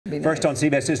First on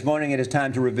CBS this morning, it is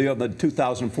time to reveal the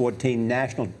 2014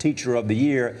 National Teacher of the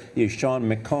Year. He is Sean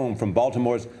McComb from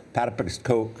Baltimore's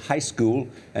Patapsco High School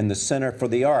and the Center for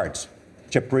the Arts.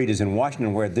 Chip Reid is in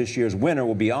Washington, where this year's winner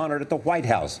will be honored at the White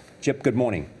House. Chip, good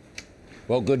morning.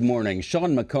 Well, good morning.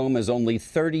 Sean McComb is only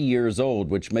 30 years old,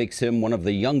 which makes him one of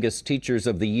the youngest teachers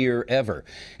of the year ever.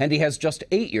 And he has just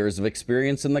 8 years of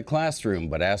experience in the classroom.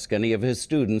 But ask any of his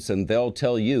students and they'll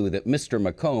tell you that Mr.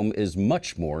 McComb is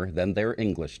much more than their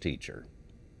English teacher.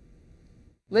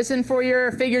 Listen for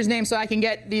your figure's name so I can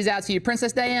get these out to you.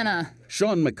 Princess Diana.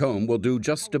 Sean McComb will do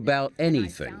just about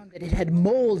anything It had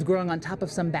mold growing on top of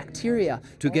some bacteria.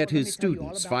 to get his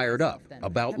students fired up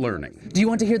about learning. Do you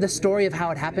want to hear the story of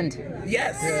how it happened?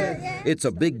 Yes! It's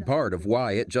a big part of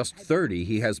why at just 30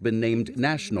 he has been named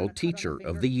National Teacher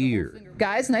of the Year.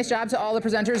 Guys, nice job to all the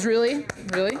presenters, really.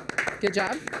 Good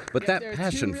job. But that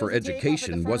passion for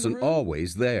education wasn't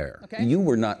always there. Okay. You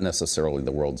were not necessarily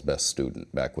the world's best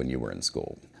student back when you were in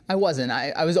school. I wasn't.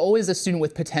 I was always a student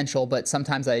with potential, but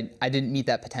sometimes I didn't meet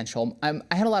that potential. I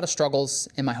had a lot of struggles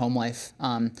in my home life.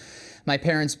 My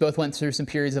parents both went through some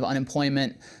periods of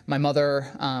unemployment. My mother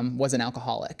was an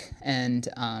alcoholic, and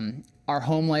our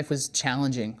home life was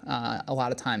challenging a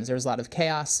lot of times. There was a lot of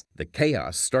chaos. The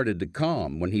chaos started to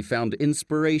calm when he found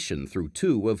inspiration through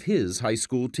two of his high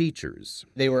school teachers.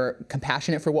 They were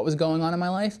compassionate for what was going on in my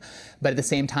life, but at the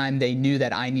same time, they knew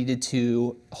that I needed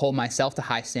to hold myself to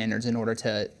high standards in order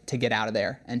to get out of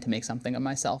there and to make something of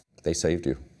myself. They saved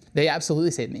you. They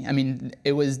absolutely saved me. I mean,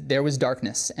 there was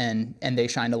darkness, and they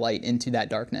shined a light into that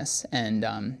darkness, and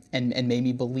made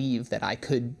me believe that I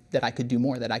could do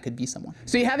more, that I could be someone.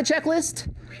 So you have a checklist.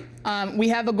 We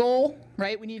have a goal,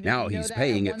 right? Now he's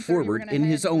paying it forward in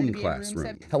his own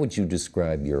classroom. How would you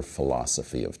describe your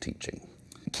philosophy of teaching?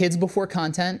 Kids before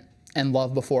content and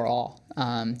love before all.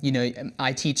 You know,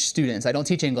 I teach students. I don't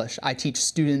teach English. I teach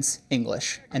students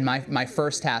English. And my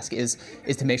first task is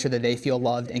to make sure that they feel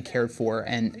loved and cared for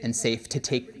and safe to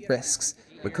take risks.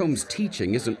 McComb's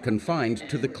teaching isn't confined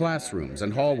to the classrooms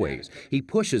and hallways. He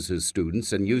pushes his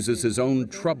students and uses his own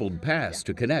troubled past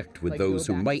to connect with those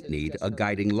who might need a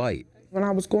guiding light. When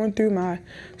I was going through my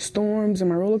storms and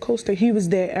my roller coaster, he was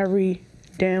there every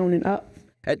down and up.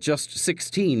 At just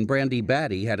 16, Brandy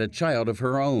Batty had a child of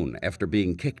her own. After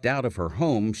being kicked out of her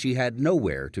home, she had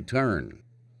nowhere to turn.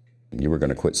 You were going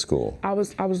to quit school. I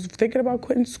was thinking about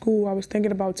quitting school. I was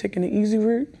thinking about taking the easy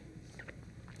route.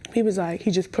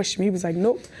 He just pushed me. He was like,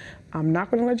 nope, I'm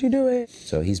not going to let you do it.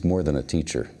 So he's more than a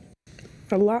teacher.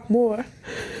 A lot more.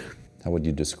 How would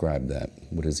you describe that?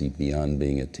 What is he beyond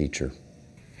being a teacher?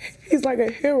 He's like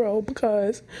a hero,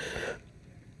 because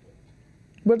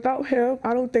without him,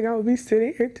 I don't think I would be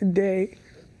sitting here today.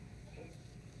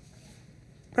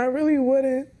 I really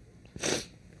wouldn't.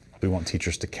 We want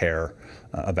teachers to care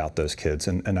about those kids,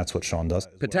 and that's what Sean does.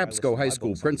 Patapsco High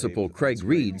School principal Craig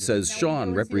Reid says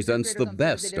Sean represents the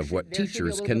best of what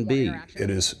teachers can be. It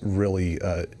is really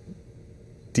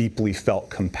deeply felt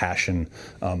compassion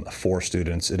for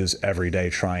students. It is every day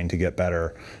trying to get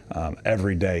better.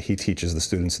 Every day he teaches the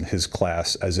students in his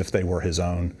class as if they were his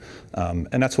own.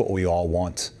 And that's what we all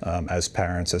want as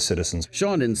parents, as citizens.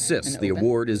 Sean insists the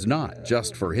award is not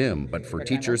just for him, but for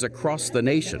teachers across the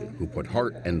nation who put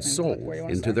heart and soul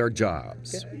into their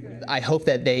jobs. I hope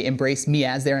that they embrace me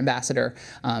as their ambassador,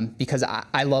 because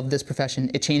I love this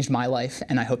profession. It changed my life,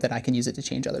 and I hope that I can use it to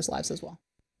change others' lives as well.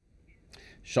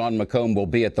 Sean McComb will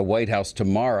be at the White House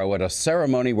tomorrow at a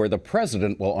ceremony where the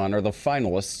president will honor the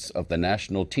finalists of the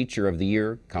National Teacher of the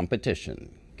Year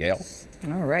competition. Gail?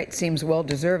 All right, seems well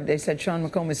deserved. They said Sean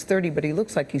McComb is 30, but he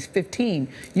looks like he's 15.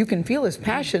 You can feel his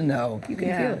passion, though. You can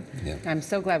feel it. Yeah. I'm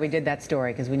so glad we did that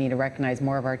story, because we need to recognize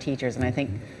more of our teachers. And I think,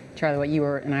 Charlie, what you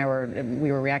and I were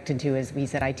reacting to is we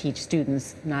said I teach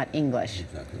students, not English.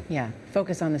 Exactly. Yeah,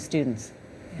 focus on the students.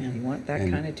 Yeah, you want that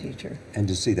kind of teacher. And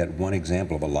to see that one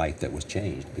example of a life that was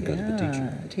changed because of a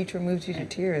teacher. Teacher moves you to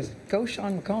tears. Go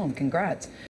Sean McComb. Congrats.